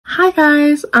Hi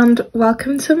guys, and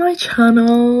welcome to my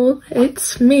channel.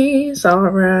 It's me,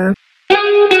 Zahra.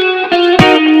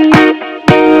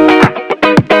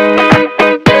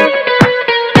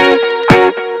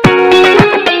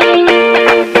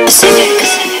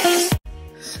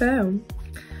 So,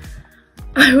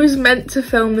 I was meant to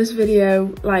film this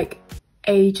video like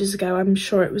ages ago. I'm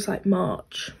sure it was like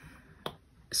March.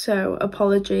 So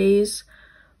apologies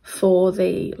for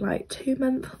the like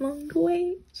 2-month-long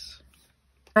wait.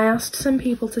 I asked some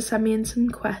people to send me in some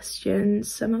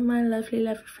questions. Some of my lovely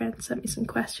friends sent me some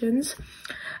questions,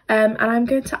 and I'm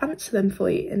going to answer them for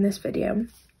you in this video.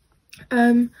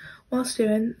 Whilst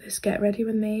doing this get ready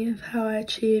with me of how I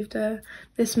achieved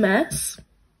this mess.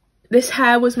 This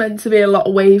hair was meant to be a lot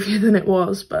wavier than it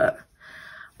was, but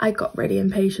I got really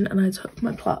impatient and I took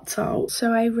my plaits out.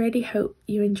 So I really hope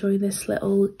you enjoy this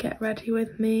little get ready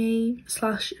with me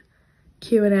 /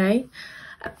 Q&A,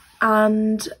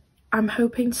 and I'm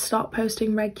hoping to start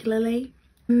posting regularly.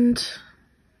 And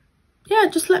yeah,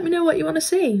 just let me know what you want to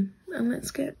see and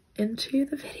let's get into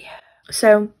the video.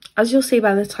 So as you'll see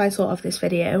by the title of this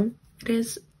video, it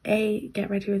is a get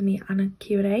ready with me and a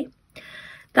Q&A.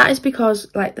 That is because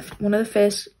like one of the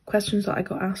first questions that I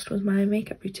got asked was my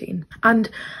makeup routine, and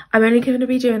I'm only going to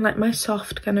be doing like my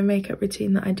soft kind of makeup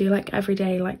routine that I do like every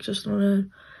day, like just on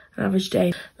an average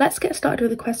day. Let's get started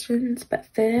with the questions, but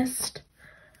first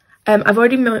I've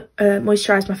already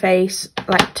moisturised my face,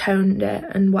 like toned it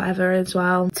and whatever as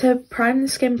well. To prime the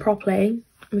skin properly,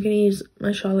 I'm going to use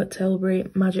my Charlotte Tilbury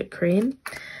Magic Cream,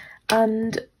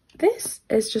 and this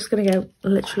is just going to go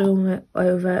literally all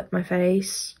over my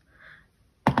face.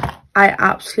 I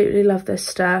absolutely love this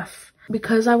stuff.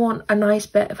 Because I want a nice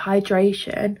bit of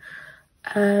hydration,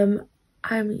 I'm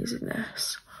using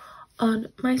this on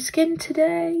my skin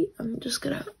today. I'm just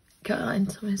going to get that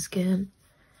into my skin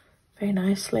very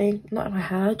nicely. Not in my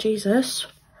hair, Jesus.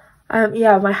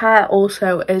 Yeah, my hair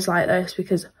also is like this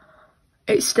because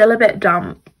it's still a bit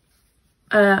damp,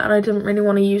 and I didn't really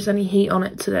want to use any heat on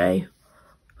it today,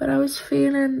 but I was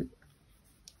feeling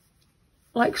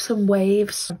like some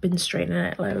waves. I've been straightening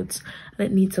it loads and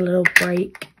it needs a little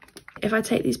break. If I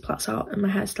take these plaits out and my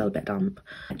hair's still a bit damp,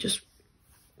 I just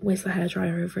whiz the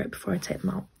hairdryer over it before I take them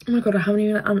out. Oh my god, I haven't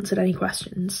even answered any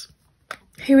questions.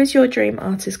 Who is your dream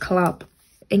artist collab?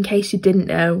 In case you didn't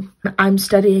know, I'm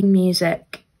studying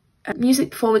music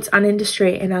performance and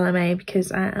industry in LMA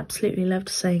because I absolutely love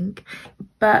to sing.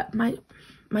 But my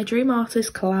dream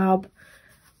artist collab,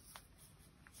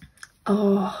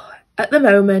 at the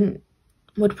moment,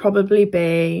 would probably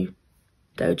be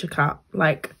Doja Cat.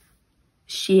 Like,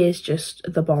 she is just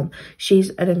the bomb. She's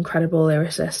an incredible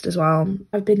lyricist as well.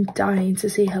 I've been dying to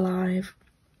see her live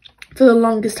for the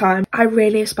longest time. I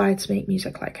really aspire to make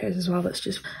music like hers as well. That's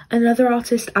just another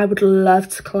artist I would love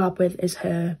to collab with is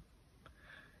her.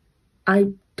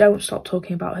 I don't stop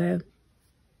talking about her,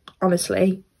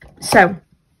 honestly. So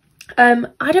I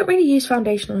don't really use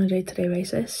foundation on a day-to-day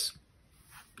basis.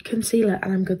 Concealer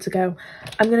and I'm good to go.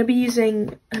 I'm going to be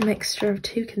using a mixture of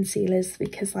 2 concealers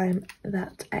because I'm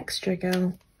that extra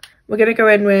girl. We're going to go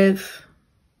in with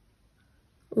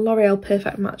L'Oreal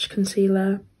Perfect Match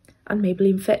Concealer and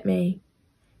Maybelline Fit Me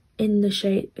in the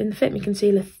Fit Me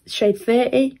concealer shade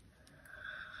 30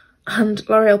 and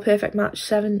L'Oreal Perfect Match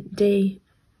 7D.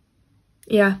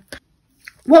 Yeah.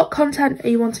 What content are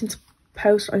you wanting to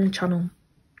post on your channel?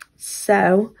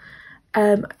 So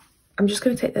I'm just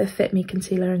going to take the Fit Me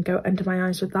concealer and go under my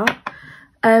eyes with that.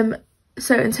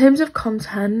 So in terms of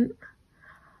content,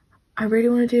 I really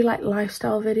want to do like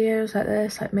lifestyle videos like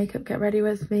this, like makeup get ready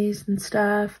with me and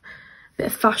stuff. A bit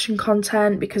of fashion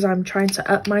content because I'm trying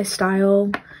to up my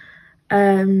style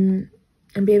and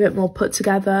be a bit more put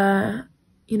together,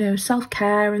 you know,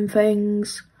 self-care and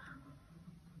things,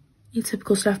 your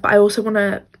typical stuff. But I also want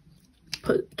to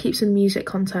keep some music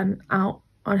content out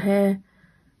on here.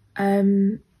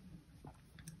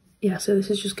 Yeah, so this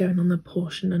is just going on the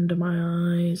portion under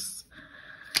my eyes.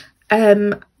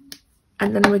 And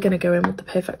then we're going to go in with the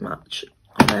Perfect Match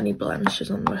on any blemishes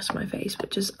on the rest of my face,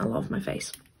 which is a lot of my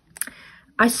face.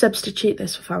 I substitute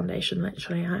this for foundation,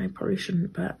 literally. I probably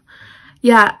shouldn't, but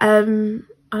yeah. And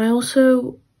I'm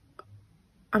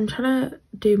trying to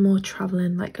do more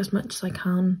travelling, like as much as I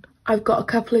can. I've got a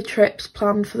couple of trips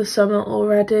planned for the summer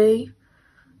already.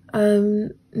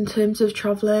 In terms of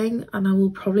travelling, and I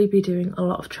will probably be doing a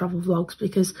lot of travel vlogs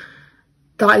because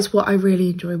that is what I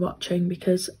really enjoy watching,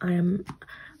 because I am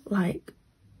like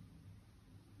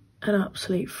an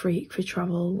absolute freak for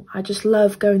travel. I just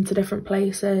love going to different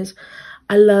places.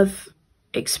 I love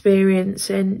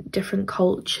experiencing different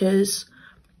cultures.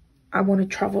 I want to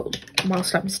travel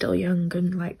whilst I'm still young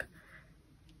and like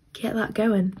get that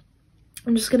going.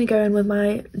 I'm just going to go in with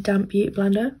my damp beauty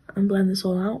blender and blend this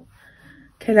all out.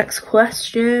 Okay, next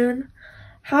question.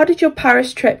 How did your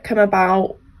Paris trip come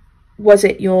about? Was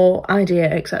it your idea,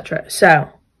 etc.? So,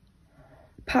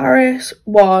 Paris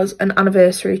was an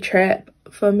anniversary trip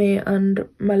for me and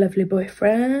my lovely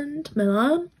boyfriend,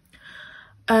 Milan.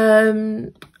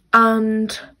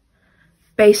 And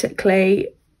basically,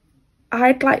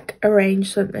 I'd like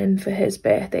arranged something for his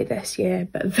birthday this year,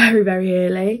 but very, very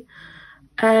early.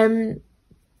 And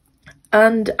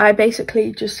I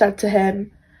basically just said to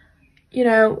him, you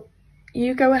know,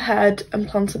 you go ahead and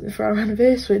plan something for our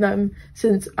anniversary then,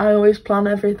 since I always plan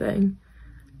everything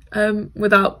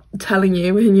without telling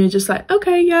you, and you're just like,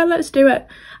 okay, yeah, let's do it.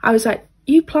 I was like,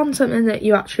 you plan something that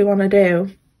you actually want to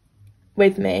do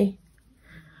with me.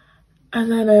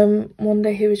 And then one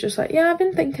day he was just like, yeah, I've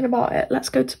been thinking about it, let's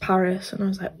go to Paris. And I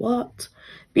was like, what?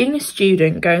 Being a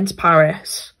student, going to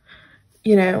Paris,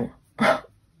 you know,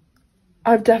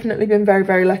 I've definitely been very,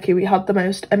 very lucky. We had the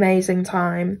most amazing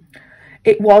time.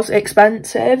 It was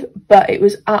expensive, but it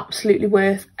was absolutely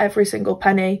worth every single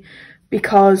penny,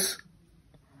 because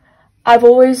I've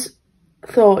always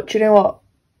thought, do you know what?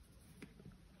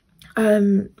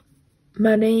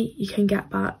 Money you can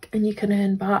get back and you can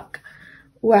earn back,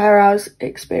 whereas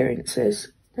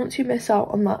experiences, once you miss out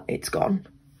on that, it's gone.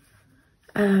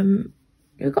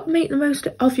 You've got to make the most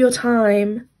of your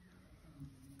time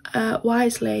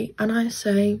wisely, and I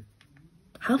say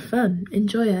have fun,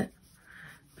 enjoy it,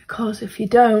 because if you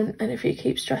don't, and if you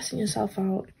keep stressing yourself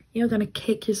out, you're gonna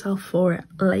kick yourself for it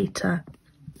later.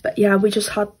 But yeah, we just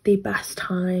had the best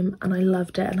time and I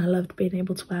loved it, and I loved being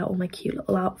able to wear all my cute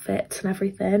little outfits and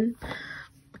everything.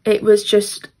 It was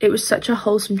such a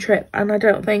wholesome trip, and I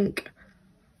don't think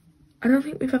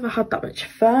we've ever had that much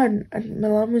fun. And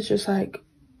Milan was just like,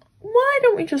 why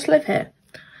don't we just live here?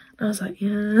 And I was like,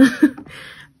 yeah.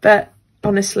 But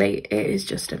honestly, it is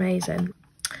just amazing.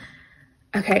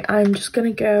 Okay, I'm just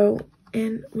gonna go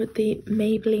in with the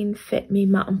Maybelline Fit Me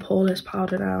Matte and Poreless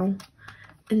powder now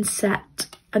and set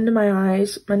under my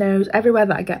eyes, my nose, everywhere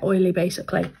that I get oily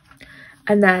basically.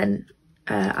 And then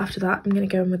after that, I'm gonna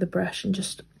go in with a brush and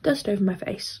just dust over my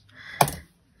face.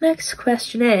 Next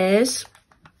question is,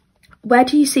 where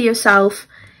do you see yourself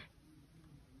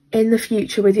in the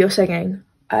future with your singing?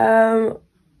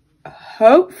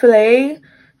 Hopefully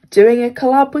doing a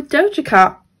collab with Doja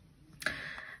Cat.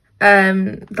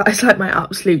 That is like my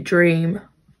absolute dream,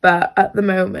 but at the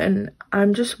moment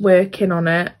I'm just working on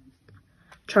it,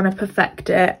 trying to perfect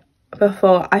it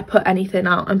before I put anything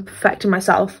out. I'm perfecting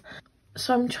myself,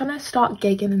 so I'm trying to start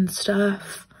gigging and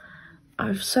stuff.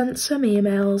 I've sent some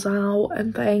emails out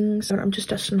and things, and I'm just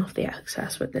dusting off the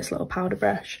excess with this little powder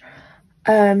brush,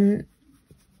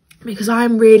 because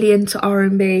I'm really into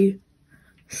R&B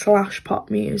 /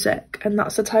 pop music, and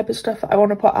that's the type of stuff that I want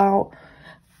to put out,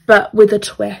 but with a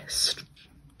twist.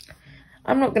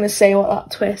 I'm not going to say what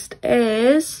that twist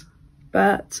is,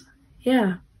 but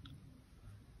yeah,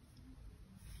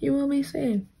 you will be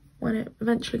seeing when it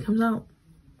eventually comes out.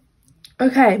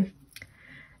 Okay,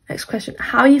 next question.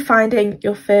 How are you finding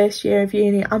your first year of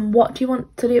uni, and what do you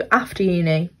want to do after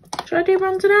uni? Should I do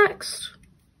bronzer next?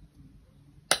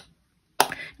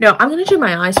 No, I'm going to do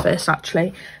my eyes first,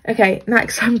 actually. Okay,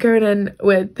 next I'm going in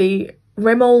with the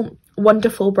Rimmel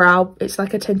Wonderful Brow. It's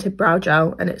like a tinted brow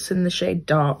gel, and it's in the shade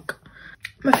Dark.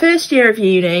 My first year of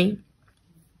uni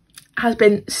has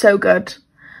been so good.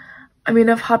 I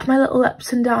mean, I've had my little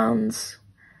ups and downs.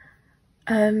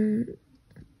 I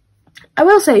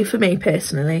will say, for me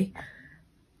personally,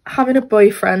 having a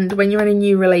boyfriend when you're in a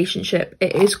new relationship,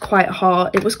 it is quite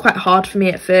hard. It was quite hard for me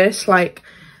at first, like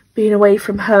being away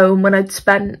from home when I'd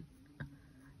spent,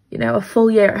 you know, a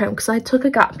full year at home, because I took a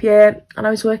gap year and I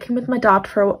was working with my dad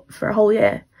for a whole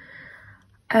year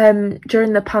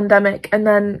during the pandemic, and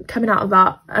then coming out of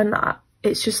that, and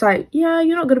it's just like, yeah,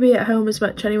 you're not going to be at home as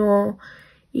much anymore,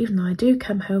 even though I do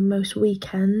come home most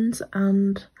weekends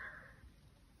and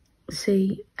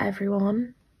see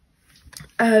everyone.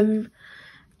 It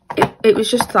was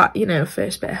just that, you know,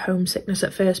 first bit of homesickness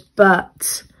at first,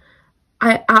 but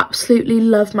I absolutely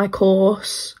love my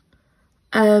course,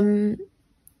 and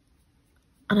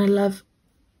I love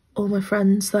all my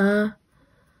friends there.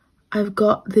 I've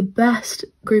got the best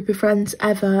group of friends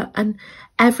ever, and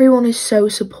everyone is so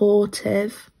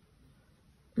supportive.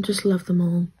 I just love them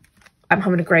all. I'm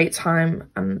having a great time,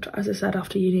 and as I said,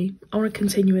 after uni, I want to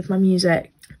continue with my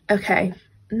music. Okay,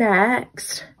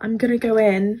 next, I'm going to go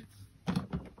in.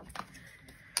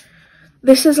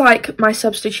 This is like my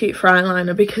substitute for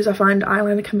eyeliner, because I find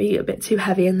eyeliner can be a bit too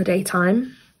heavy in the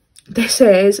daytime. This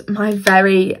is my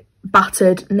very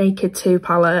battered Naked 2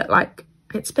 palette. Like,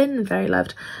 it's been very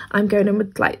loved. I'm going in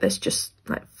with like this just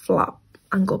flat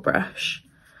angle brush.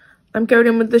 I'm going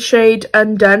in with the shade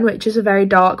Undone, which is a very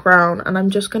dark brown, and I'm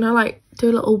just gonna like do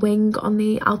a little wing on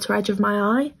the outer edge of my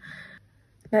eye.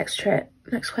 Next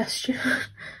question.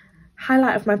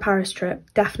 Highlight of my Paris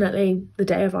trip, definitely the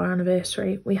day of our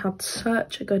anniversary. We had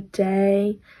such a good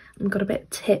day and got a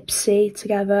bit tipsy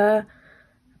together.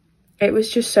 It was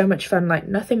just so much fun, like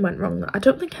nothing went wrong. I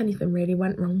don't think anything really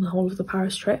went wrong the whole of the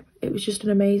Paris trip. It was just an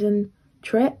amazing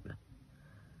trip.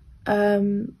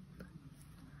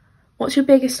 What's your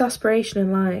biggest aspiration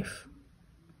in life?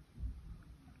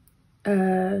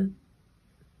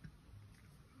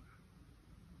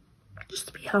 Just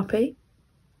to be happy.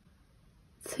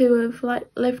 To have like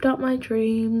lived out my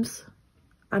dreams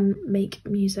and make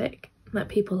music that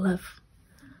people love.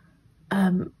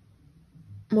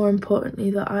 More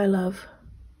importantly, that I love.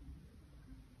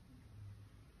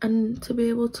 And to be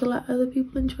able to let other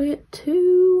people enjoy it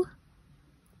too.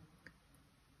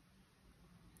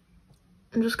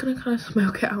 I'm just gonna kind of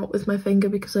smoke it out with my finger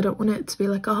because I don't want it to be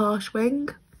like a harsh wing.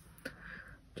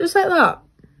 Just like that.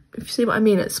 If you see what I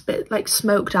mean, it's a bit like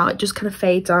smoked out, it just kind of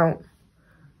fades out.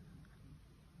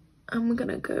 And we're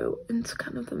gonna go into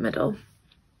kind of the middle.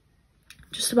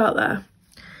 Just about there.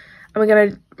 And we're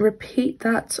gonna repeat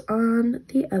that on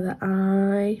the other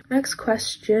eye. Next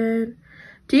question.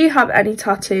 Do you have any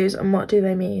tattoos and what do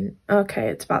they mean? Okay,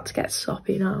 it's about to get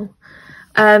soppy now.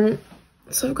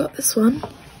 So I've got this one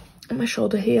on my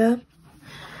shoulder here,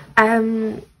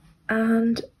 and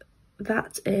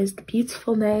that is the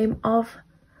beautiful name of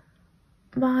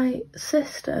my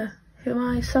sister, who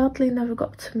I sadly never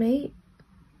got to meet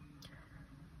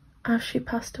as she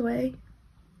passed away.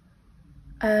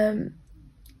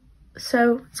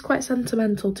 So it's quite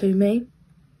sentimental to me.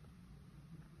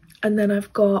 And then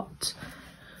I've got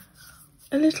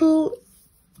a little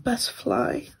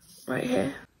butterfly right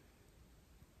here.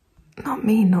 Not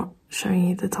me not showing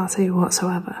you the tattoo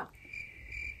whatsoever.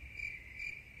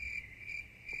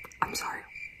 I'm sorry.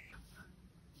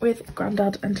 With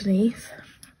Grandad underneath.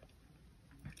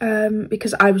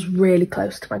 Because I was really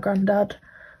close to my granddad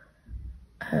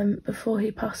before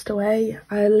he passed away.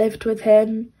 I lived with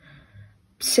him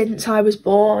since I was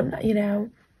born, you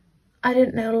know. I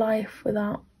didn't know life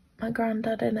without my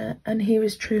granddad in it, and he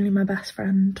was truly my best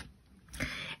friend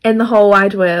in the whole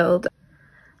wide world.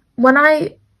 When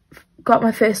I got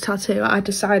my first tattoo, I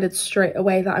decided straight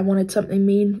away that I wanted something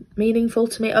meaningful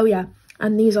to me. Oh yeah,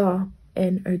 and these are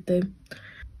in Urdu.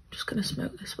 Just gonna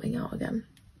smoke this wing out again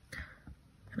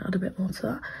and add a bit more to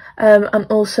that. And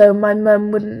also my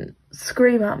mum wouldn't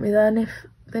scream at me then if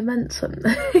they meant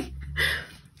something.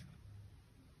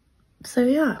 So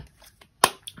yeah,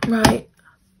 right.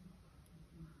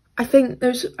 I think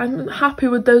I'm happy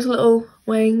with those little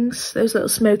wings, those little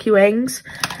smoky wings.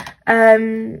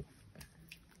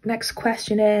 Next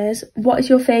question is, what is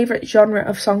your favourite genre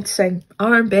of song to sing?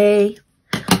 R&B,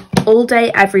 all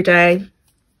day, every day.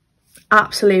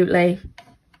 Absolutely,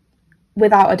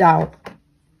 without a doubt.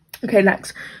 Okay,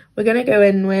 next, we're going to go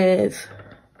in with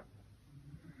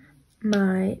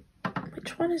my,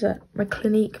 which one is it? My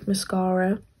Clinique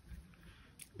mascara,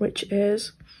 which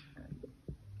is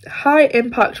High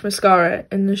Impact Mascara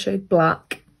in the shade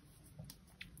Black.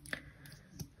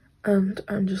 And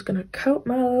I'm just going to coat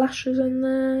my lashes in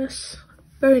this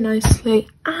very nicely.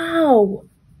 Ow!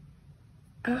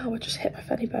 Ow, I just hit my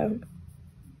funny bone.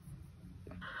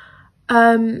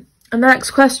 And the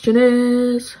next question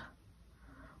is,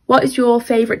 what is your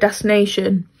favourite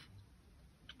destination?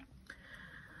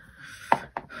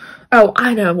 Oh,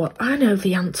 I know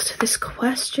the answer to this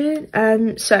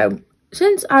question. So,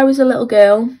 since I was a little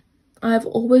girl, I've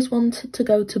always wanted to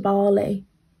go to Bali.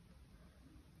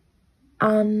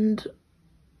 And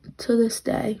to this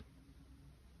day,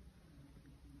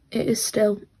 it is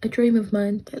still a dream of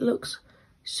mine. It looks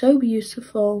so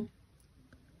beautiful.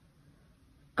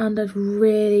 And I'd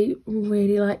really,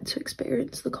 really like to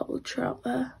experience the culture out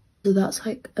there. So that's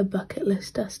like a bucket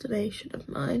list destination of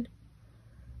mine.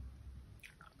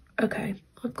 Okay,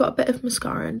 I've got a bit of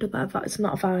mascara under there. That is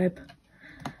not a vibe.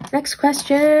 Next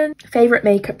question. Favourite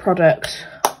makeup product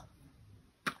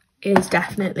is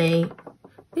definitely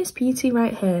this beauty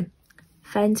right here.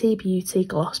 Fenty Beauty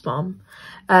Gloss Bomb.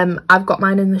 I've got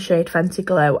mine in the shade Fenty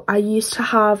Glow. I used to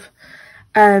have,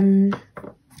 oh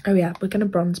yeah, we're going to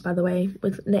bronze by the way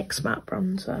with NYX matte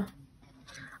bronzer.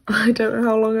 I don't know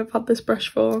how long I've had this brush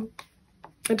for.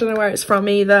 I don't know where it's from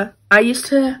either. I used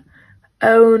to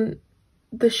own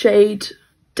the shade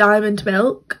Diamond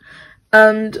Milk,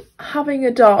 and having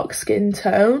a dark skin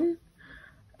tone,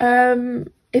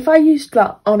 if I used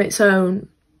that on its own,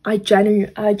 I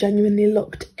genuinely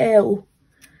looked ill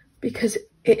because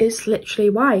it is literally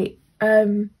white.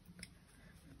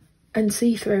 and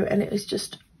see-through, and it was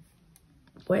just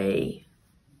way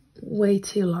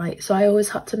too light. So I always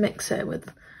had to mix it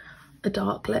with a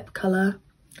dark lip colour.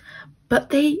 But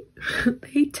they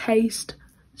taste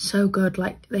so good,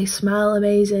 like they smell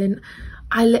amazing.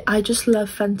 I just love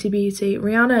Fenty Beauty.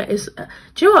 Rihanna is,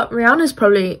 do you know what? Rihanna's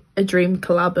probably a dream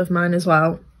collab of mine as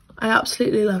well. I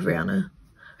absolutely love Rihanna.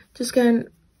 Just going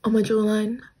on my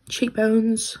jawline,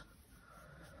 cheekbones,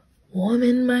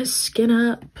 warming my skin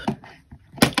up.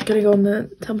 Gonna go on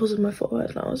the temples of my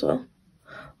forehead now as well.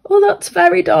 Oh, that's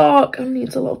very dark. I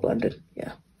needs a lot of blending.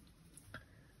 Yeah.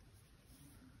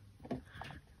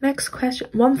 Next question.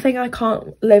 One thing I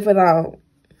can't live without.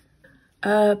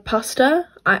 Pasta.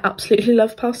 I absolutely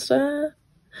love pasta.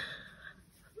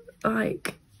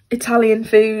 Like Italian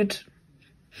food.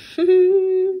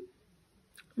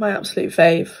 My absolute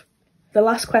fave. The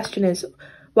last question is,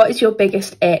 what is your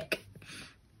biggest ick?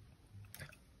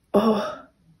 Oh.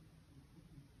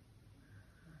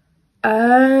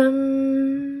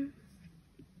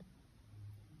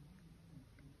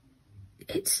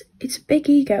 It's big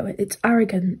ego, it's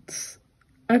arrogance.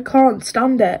 I can't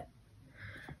stand it.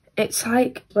 It's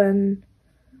like when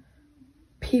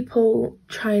people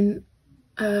try and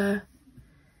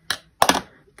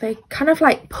they kind of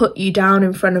like put you down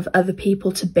in front of other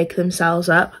people to big themselves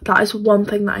up. That is one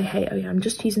thing that I hate. Oh yeah, I'm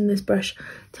just using this brush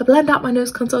to blend out my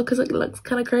nose contour because it looks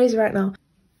kind of crazy right now.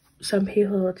 Some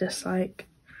people are just like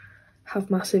have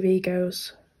massive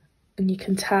egos and you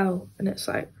can tell, and it's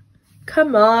like,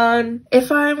 come on.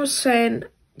 If I was saying,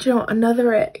 do you know what,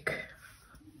 another ick?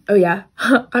 Oh yeah,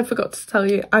 I forgot to tell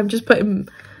you, I'm just putting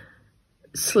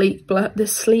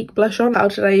this Sleek blush on. How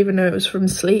did I even know it was from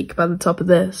Sleek by the top of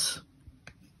this?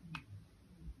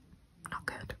 Not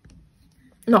good.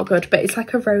 Not good, but it's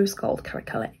like a rose gold kind of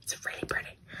colour. It's really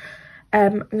pretty.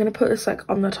 I'm going to put this like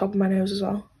on the top of my nose as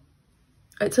well.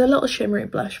 It's a little shimmery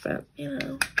blush, but you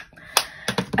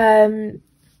know.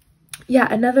 Yeah,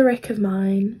 another ick of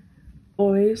mine,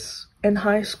 boys in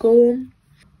high school,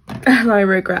 and I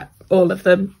regret all of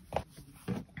them.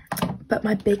 But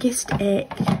my biggest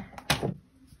ick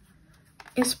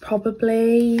is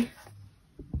probably,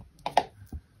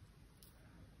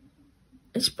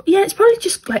 it's probably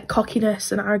just like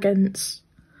cockiness and arrogance.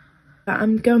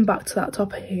 I'm going back to that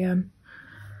topic again.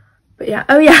 But yeah,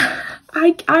 oh yeah,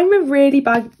 I'm a really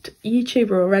bad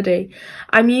YouTuber already.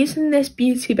 I'm using this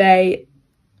Beauty Bay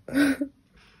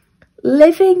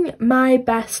Living My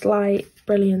Best Light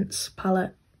Brilliance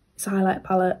palette. It's a highlight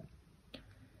palette.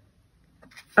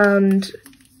 And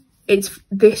it's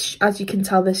this, as you can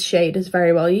tell, this shade is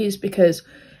very well used because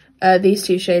these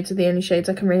two shades are the only shades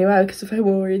I can really wear, because if I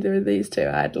wore either of these two,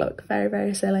 I'd look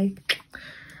very silly.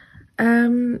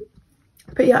 But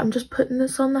yeah, I'm just putting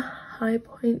this on the high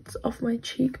points of my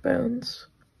cheekbones.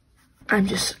 I'm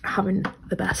just having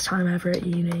the best time ever at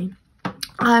uni.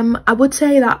 I would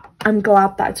say that I'm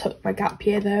glad that I took my gap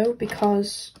year though,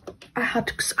 because I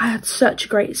had such a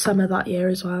great summer that year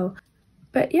as well.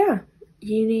 But yeah,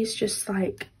 uni's just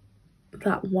like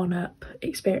that one-up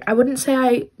experience. I wouldn't say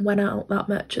I went out that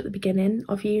much at the beginning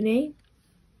of uni,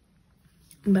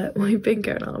 but we've been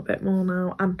going out a bit more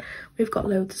now, and we've got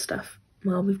loads of stuff.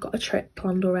 Well, we've got a trip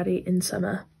planned already in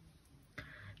summer.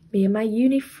 Me and my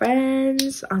uni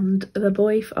friends and the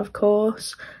boy, of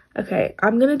course. Okay,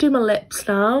 I'm gonna do my lips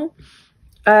now.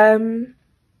 We're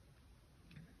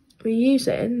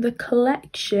using the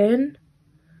Collection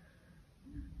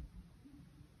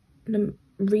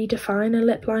Redefiner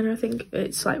lip liner. I think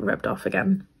it's like rubbed off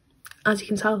again. As you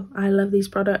can tell, I love these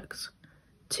products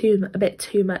a bit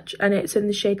too much, and it's in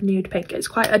the shade Nude Pink. It's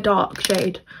quite a dark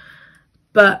shade,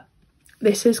 but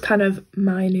this is kind of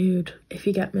my nude, if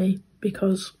you get me,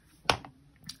 because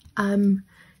I'm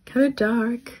kind of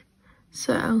dark,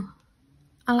 so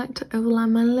I like to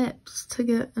overline my lips to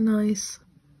get a nice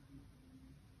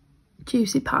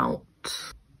juicy pout.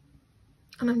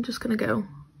 And I'm just gonna go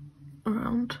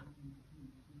around.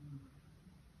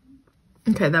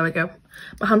 Okay, there we go.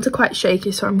 My hands are quite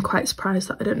shaky, so I'm quite surprised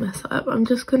that I didn't mess that up. I'm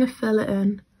just gonna fill it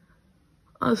in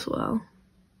as well.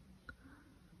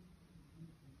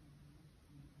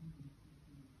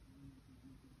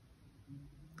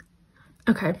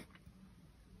 Okay.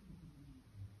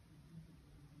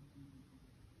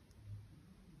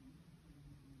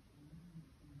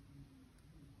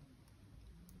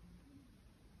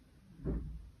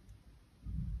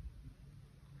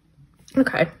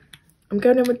 Okay, I'm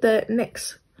going in with the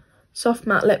NYX Soft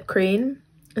Matte Lip Cream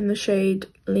in the shade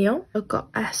Leon. I've got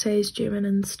essays due in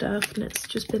and stuff, and it's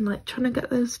just been like trying to get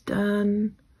this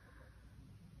done.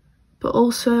 But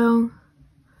also,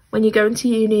 when you go into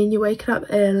uni and you're waking up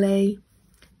early,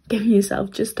 give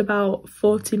yourself just about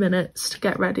 40 minutes to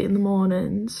get ready in the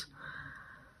mornings.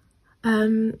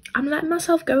 I'm letting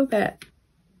myself go a bit.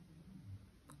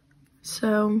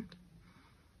 So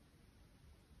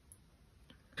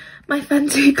my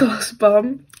Fenty Gloss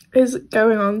Bomb is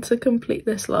going on to complete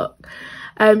this look.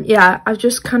 Yeah, I've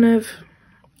just kind of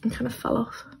fell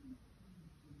off.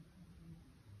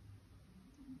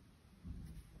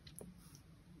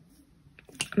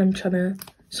 And I'm trying to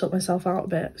sort myself out a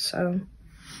bit, so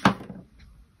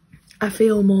I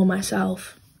feel more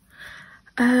myself.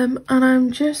 And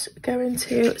I'm just going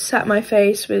to set my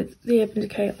face with the Urban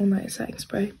Decay All Night Setting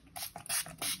Spray.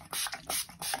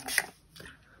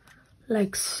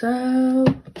 Like so.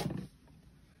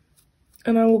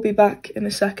 And I will be back in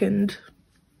a second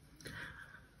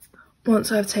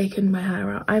once I've taken my hair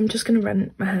out. I'm just going to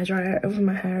run my hairdryer over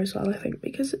my hair as well, I think,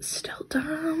 because it's still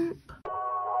damp.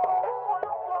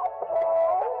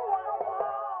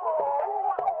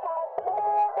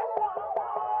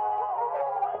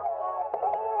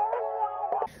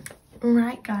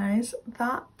 Right guys,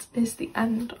 that is the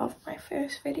end of my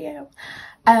first video.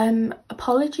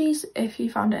 Apologies if you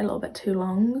found it a little bit too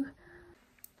long.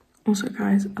 Also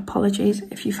guys, apologies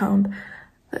if you found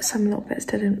that some little bits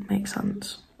didn't make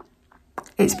sense.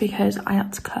 It's because I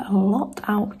had to cut a lot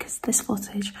out because this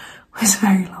footage was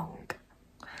very long.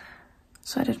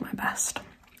 So I did my best.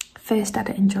 First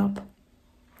editing job.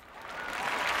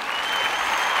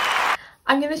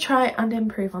 I'm going to try and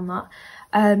improve on that.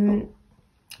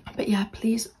 But yeah,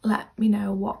 please let me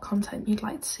know what content you'd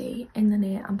like to see in the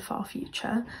near and far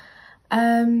future.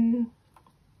 And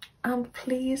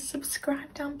please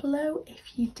subscribe down below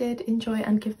if you did enjoy it,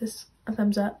 and give this a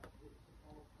thumbs up.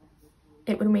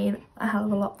 It would mean a hell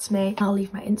of a lot to me. I'll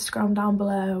leave my Instagram down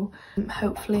below.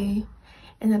 Hopefully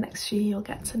in the next few you'll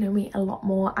get to know me a lot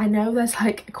more. I know there's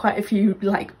like quite a few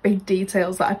like big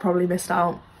details that I probably missed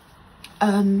out.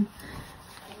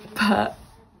 But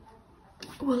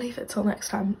we'll leave it till next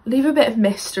time. Leave a bit of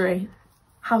mystery.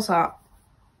 How's that?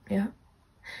 Yeah.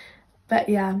 But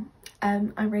yeah,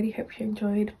 I really hope you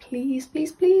enjoyed. Please,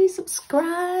 please, please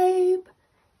subscribe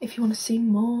if you want to see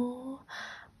more.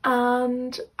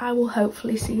 And I will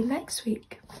hopefully see you next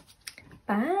week.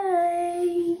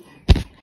 Bye.